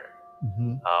Prayer.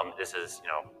 This is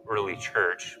early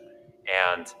church,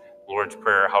 and Lord's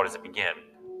Prayer. How does it begin?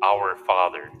 Our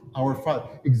Father. Our Father.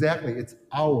 Exactly. It's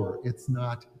our. It's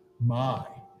not my.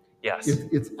 Yes.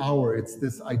 It's our. It's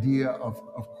this idea of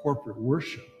corporate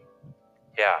worship.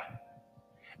 Yeah.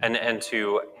 And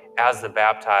to, as the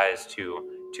baptized,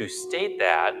 to state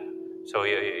that, so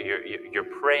you're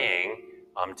praying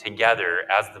together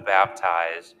as the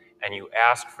baptized, and you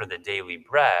ask for the daily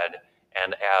bread,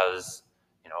 and as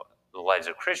the lives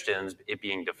of Christians, it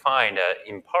being defined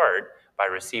in part by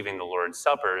receiving the Lord's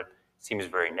Supper, seems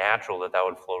very natural that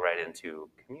would flow right into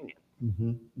communion.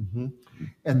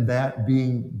 And that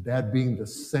being the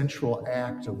central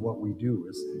act of what we do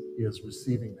is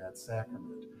receiving that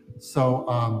sacrament.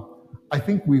 So I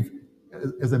think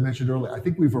as I mentioned earlier, I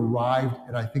think we've arrived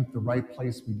at the right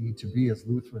place we need to be as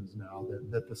Lutherans now,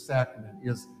 that the sacrament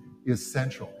is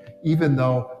central. Even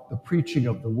though the preaching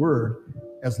of the word,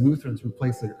 as Lutherans, we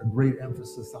place a great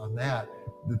emphasis on that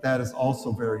is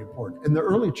also very important. And the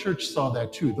early church saw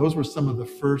that too. Those were some of the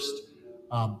first,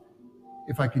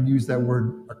 if I can use that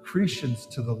word, accretions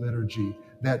to the liturgy,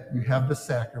 that you have the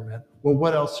sacrament. Well,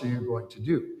 what else are you going to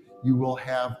do? You will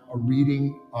have a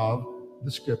reading of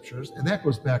the scriptures, and that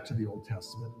goes back to the Old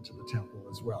Testament and to the temple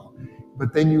as well.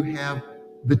 But then you have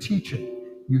the teaching.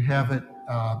 You have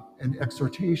an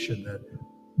exhortation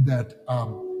that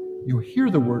you hear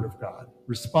the word of God,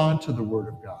 respond to the word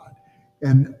of God.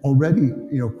 And already,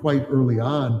 quite early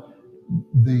on,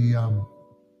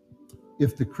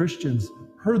 if the Christians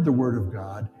heard the word of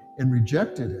God and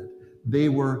rejected it, they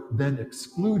were then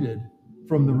excluded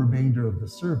from the remainder of the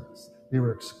service. They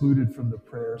were excluded from the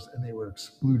prayers, and they were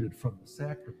excluded from the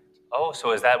sacrament. Oh,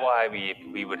 so is that why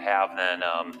we would have then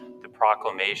the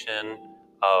proclamation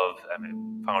of,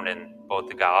 found in both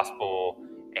the gospel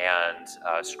and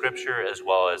scripture, as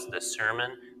well as the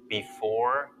sermon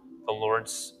before the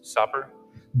Lord's Supper?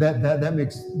 That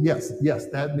makes, yes,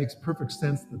 that makes perfect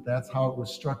sense that's how it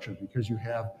was structured, because you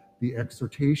have the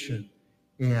exhortation,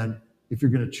 and if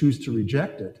you're going to choose to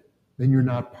reject it, then you're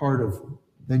not part of,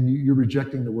 then you're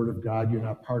rejecting the word of God, you're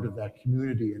not part of that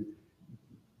community, and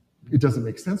it doesn't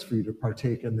make sense for you to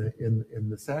partake in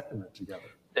the sacrament together.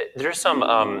 There's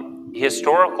some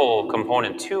historical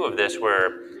component too of this,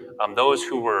 where those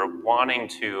who were wanting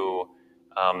to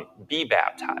be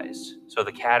baptized, so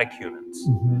the catechumens,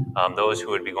 those who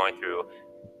would be going through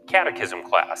catechism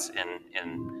class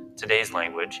in today's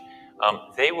language,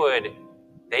 they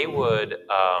would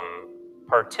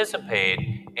participate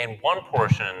in one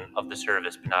portion of the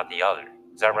service but not the other.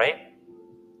 Is that right?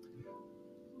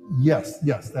 Yes,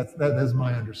 that is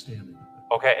my understanding.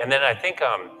 Okay, and then I think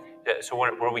so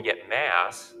where we get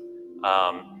Mass,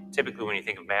 typically when you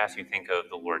think of Mass, you think of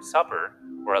the Lord's Supper,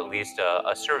 or at least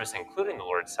a service including the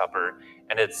Lord's Supper,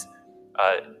 and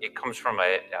it comes from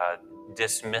a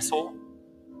dismissal.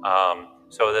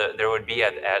 So there would be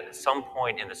at some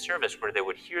point in the service where they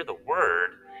would hear the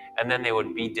word, and then they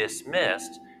would be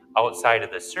dismissed outside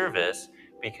of the service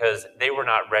because they were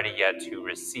not ready yet to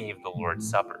receive the Lord's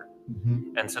Supper.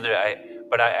 And so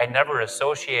I never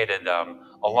associated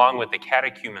along with the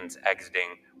catechumens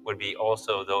exiting would be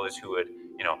also those who would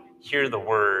hear the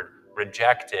word,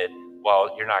 reject it.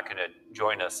 Well, you're not going to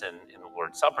join us in the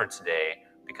Lord's Supper today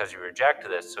because you reject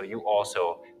this, so you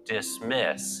also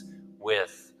dismiss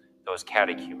with those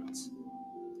catechumens.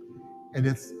 And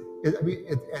it's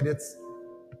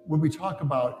when we talk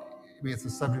about, it's a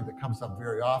subject that comes up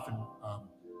very often,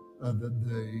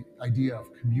 the idea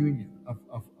of communion,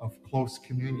 of close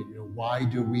communion. Why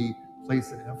do we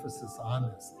place an emphasis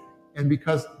on this? And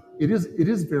because it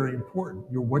is very important.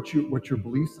 What your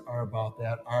beliefs are about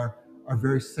that are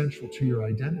very central to your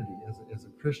identity as a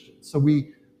Christian. So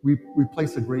we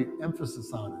place a great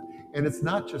emphasis on it. And it's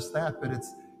not just that, but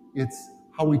it's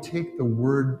how we take the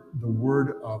word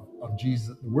of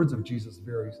Jesus, the words of Jesus,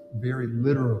 very, very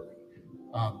literally.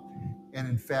 And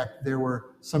in fact, there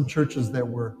were some churches that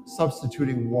were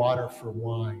substituting water for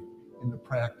wine in the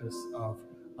practice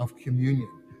of communion.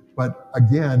 But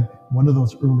again, one of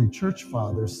those early church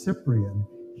fathers, Cyprian,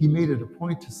 he made it a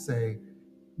point to say,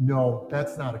 no,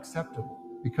 that's not acceptable,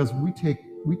 because we take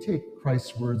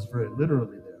Christ's words very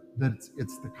literally there, that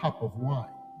it's the cup of wine,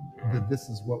 that this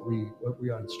is what we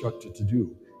are instructed to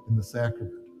do in the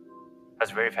sacrament.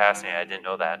 That's very fascinating. I didn't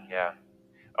know that. Yeah.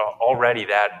 Already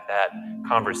that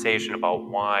conversation about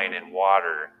wine and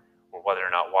water or whether or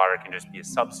not water can just be a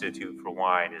substitute for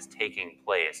wine is taking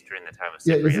place during the time of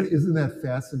Yeah, Cyprian. isn't that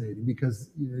fascinating? Because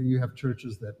you have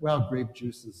churches that, well, grape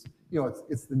juice is,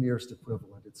 it's the nearest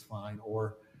equivalent, it's fine.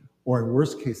 Or in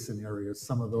worst case scenarios,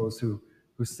 some of those who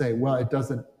say, well, it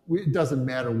doesn't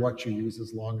matter what you use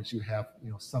as long as you have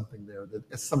something there that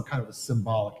is some kind of a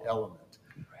symbolic element.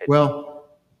 Right. Well,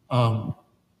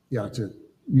 yeah, to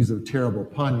use a terrible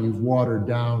pun, you've watered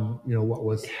down what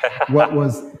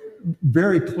was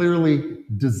very clearly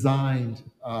designed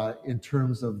in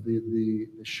terms of the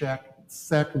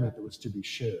sacrament that was to be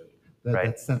shared,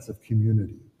 that sense of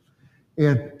community.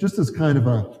 And just as kind of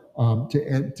a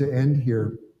to end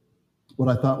here, what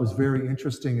I thought was very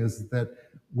interesting is that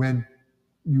when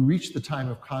you reach the time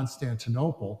of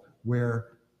Constantinople, where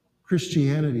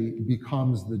Christianity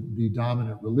becomes the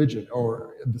dominant religion,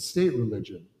 or the state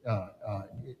religion,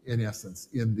 in essence,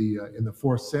 in the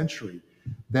 4th century,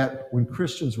 that when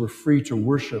Christians were free to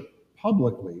worship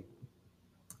publicly,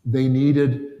 they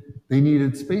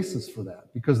needed spaces for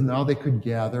that, because now they could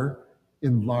gather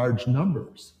in large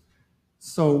numbers.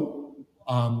 So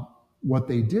what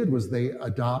they did was they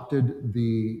adopted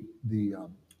the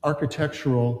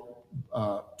architectural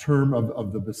term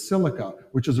of the basilica,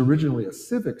 which is originally a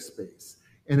civic space.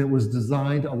 And it was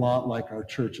designed a lot like our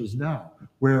churches now,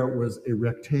 where it was a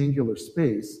rectangular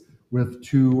space with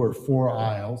 2 or 4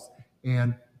 aisles,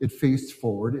 and it faced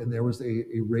forward, and there was a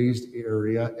raised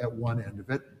area at one end of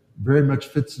it. Very much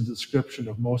fits the description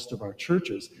of most of our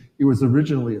churches. It was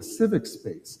originally a civic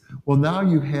space. Well, now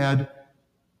you had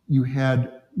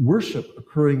worship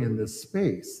occurring in this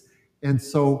space. And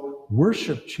so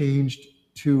worship changed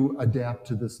to adapt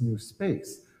to this new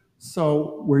space.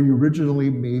 So where you originally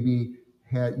maybe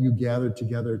you gathered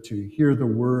together to hear the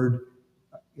word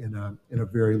in a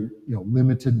very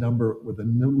limited number, with a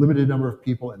limited number of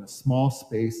people in a small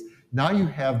space, now you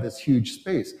have this huge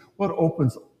space. What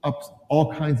opens up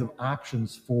all kinds of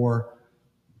options for,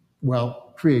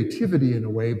 well, creativity in a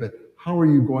way, but how are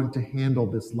you going to handle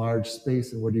this large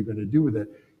space, and what are you going to do with it?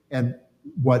 And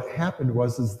what happened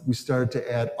is we started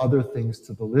to add other things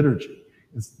to the liturgy.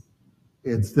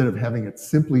 Instead of having it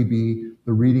simply be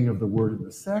the reading of the word and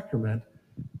the sacrament,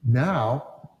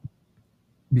 now,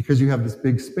 because you have this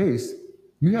big space,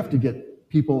 you have to get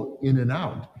people in and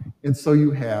out. And so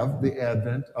you have the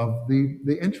advent of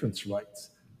the entrance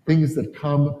rites, things that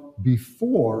come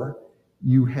before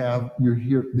you have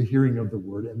the hearing of the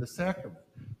word and the sacrament.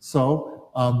 So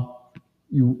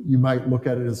you might look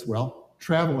at it as, well,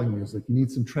 traveling music. You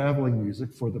need some traveling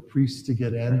music for the priest to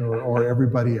get in, or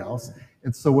everybody else.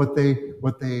 And so what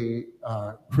they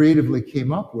creatively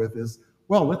came up with is,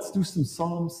 well, let's do some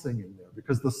psalm singing there,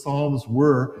 because the Psalms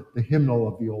were the hymnal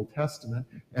of the Old Testament,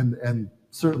 and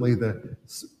certainly the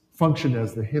function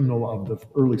as the hymnal of the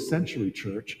early century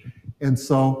church. And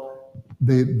so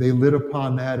they lit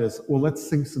upon that as, well, let's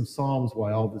sing some psalms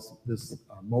while all this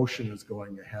motion is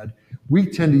going ahead. We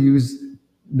tend to use,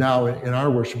 now in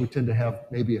our worship, we tend to have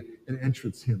maybe an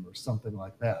entrance hymn or something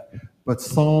like that. But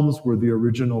psalms were the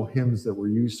original hymns that were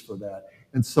used for that.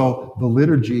 And so the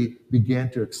liturgy began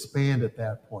to expand at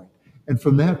that point. And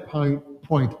from that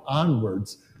point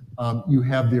onwards, you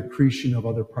have the accretion of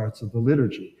other parts of the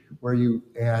liturgy, where you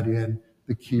add in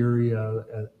the Kyrie,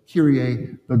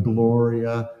 the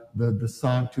Gloria, the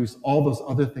Sanctus. All those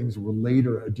other things were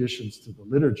later additions to the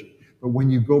liturgy. But when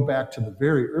you go back to the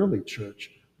very early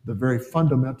church, the very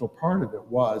fundamental part of it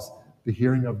was the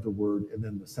hearing of the word and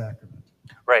then the sacrament.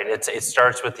 Right. It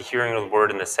starts with the hearing of the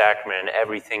word and the sacrament, and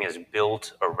everything is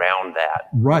built around that.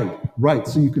 Right.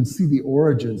 So you can see the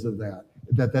origins of that.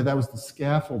 That was the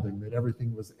scaffolding that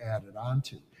everything was added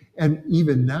onto. And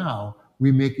even now,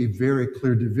 we make a very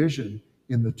clear division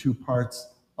in the two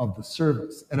parts of the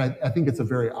service. And I think it's a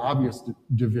very obvious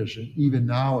division, even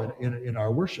now in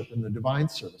our worship, in the divine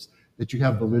service, that you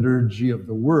have the liturgy of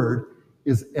the word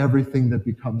is everything that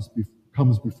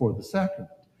comes before the sacrament.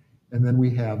 And then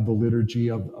we have the liturgy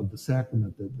of the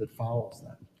sacrament that follows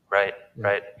that. Right, yeah.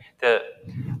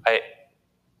 Right.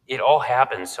 It all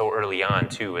happened so early on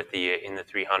too, in the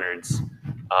 300s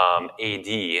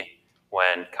AD,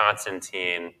 when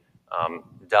Constantine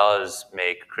does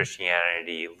make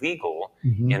Christianity legal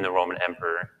in the Roman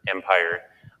Empire.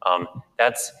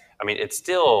 It's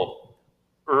still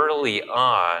early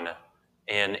on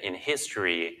in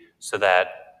history, so that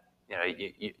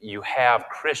you have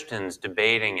Christians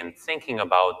debating and thinking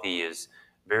about these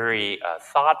very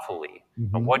thoughtfully.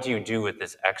 And what do you do with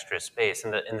this extra space?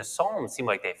 And the Psalms seem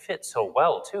like they fit so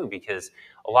well too, because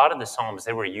a lot of the Psalms,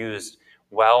 they were used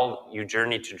while you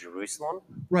journeyed to Jerusalem.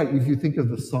 Right. If you think of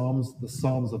the Psalms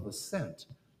of Ascent,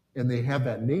 And they have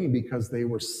that name because they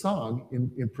were sung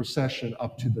in procession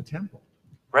up to the temple.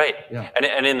 Right. Yeah.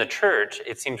 And in the church,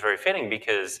 it seems very fitting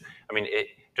because, I mean,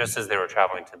 just as they were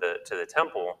traveling to the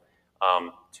temple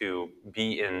to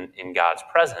be in God's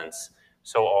presence,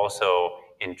 so also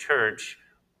in church,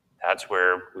 that's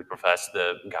where we profess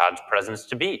God's presence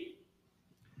to be.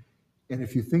 And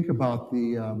if you think about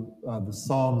the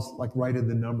Psalms, like right in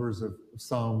the numbers of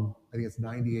Psalm, I think it's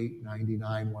 98,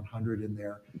 99, 100 in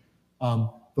there.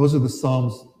 Those are the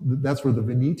Psalms. That's where the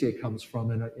Venite comes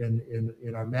from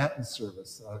in our Matin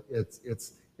service.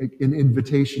 It's an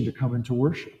invitation to come into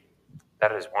worship.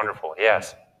 That is wonderful.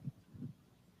 Yes.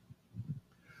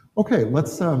 Okay,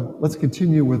 let's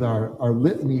continue with our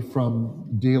litany from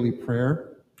daily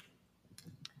prayer.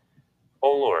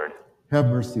 O Lord, have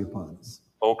mercy upon us.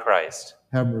 O Christ,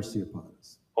 have mercy upon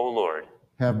us. O Lord,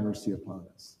 have mercy upon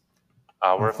us.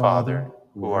 Our Father,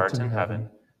 who art in heaven,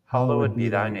 hallowed be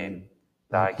thy name.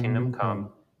 Thy kingdom come,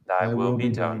 thy will be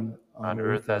done, on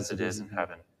earth as it is in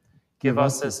heaven. Give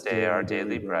us this day our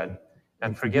daily bread,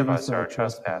 and forgive us our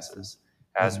trespasses,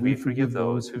 as we forgive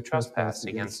those who trespass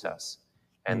against us.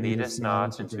 And lead us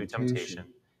not into temptation,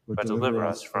 but deliver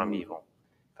us from evil.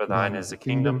 For thine is the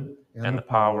kingdom, and the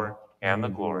power, and the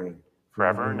glory,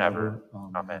 forever and ever.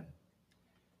 Amen.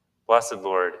 Blessed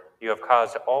Lord, you have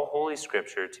caused all holy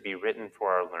scripture to be written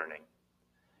for our learning.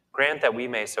 Grant that we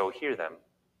may so hear them,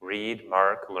 read,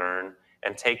 mark, learn,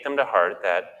 and take them to heart,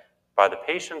 that by the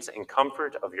patience and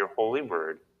comfort of your holy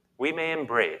word, we may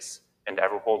embrace and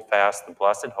ever hold fast the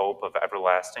blessed hope of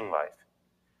everlasting life.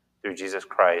 Through Jesus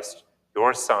Christ,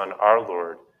 your Son, our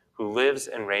Lord, who lives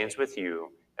and reigns with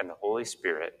you and the Holy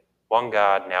Spirit, one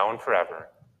God, now and forever.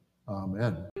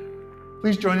 Amen.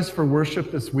 Please join us for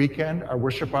worship this weekend. Our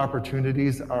worship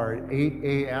opportunities are at 8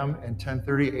 a.m. and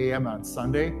 10:30 a.m. on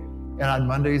Sunday, and on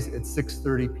Mondays at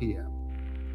 6:30 p.m.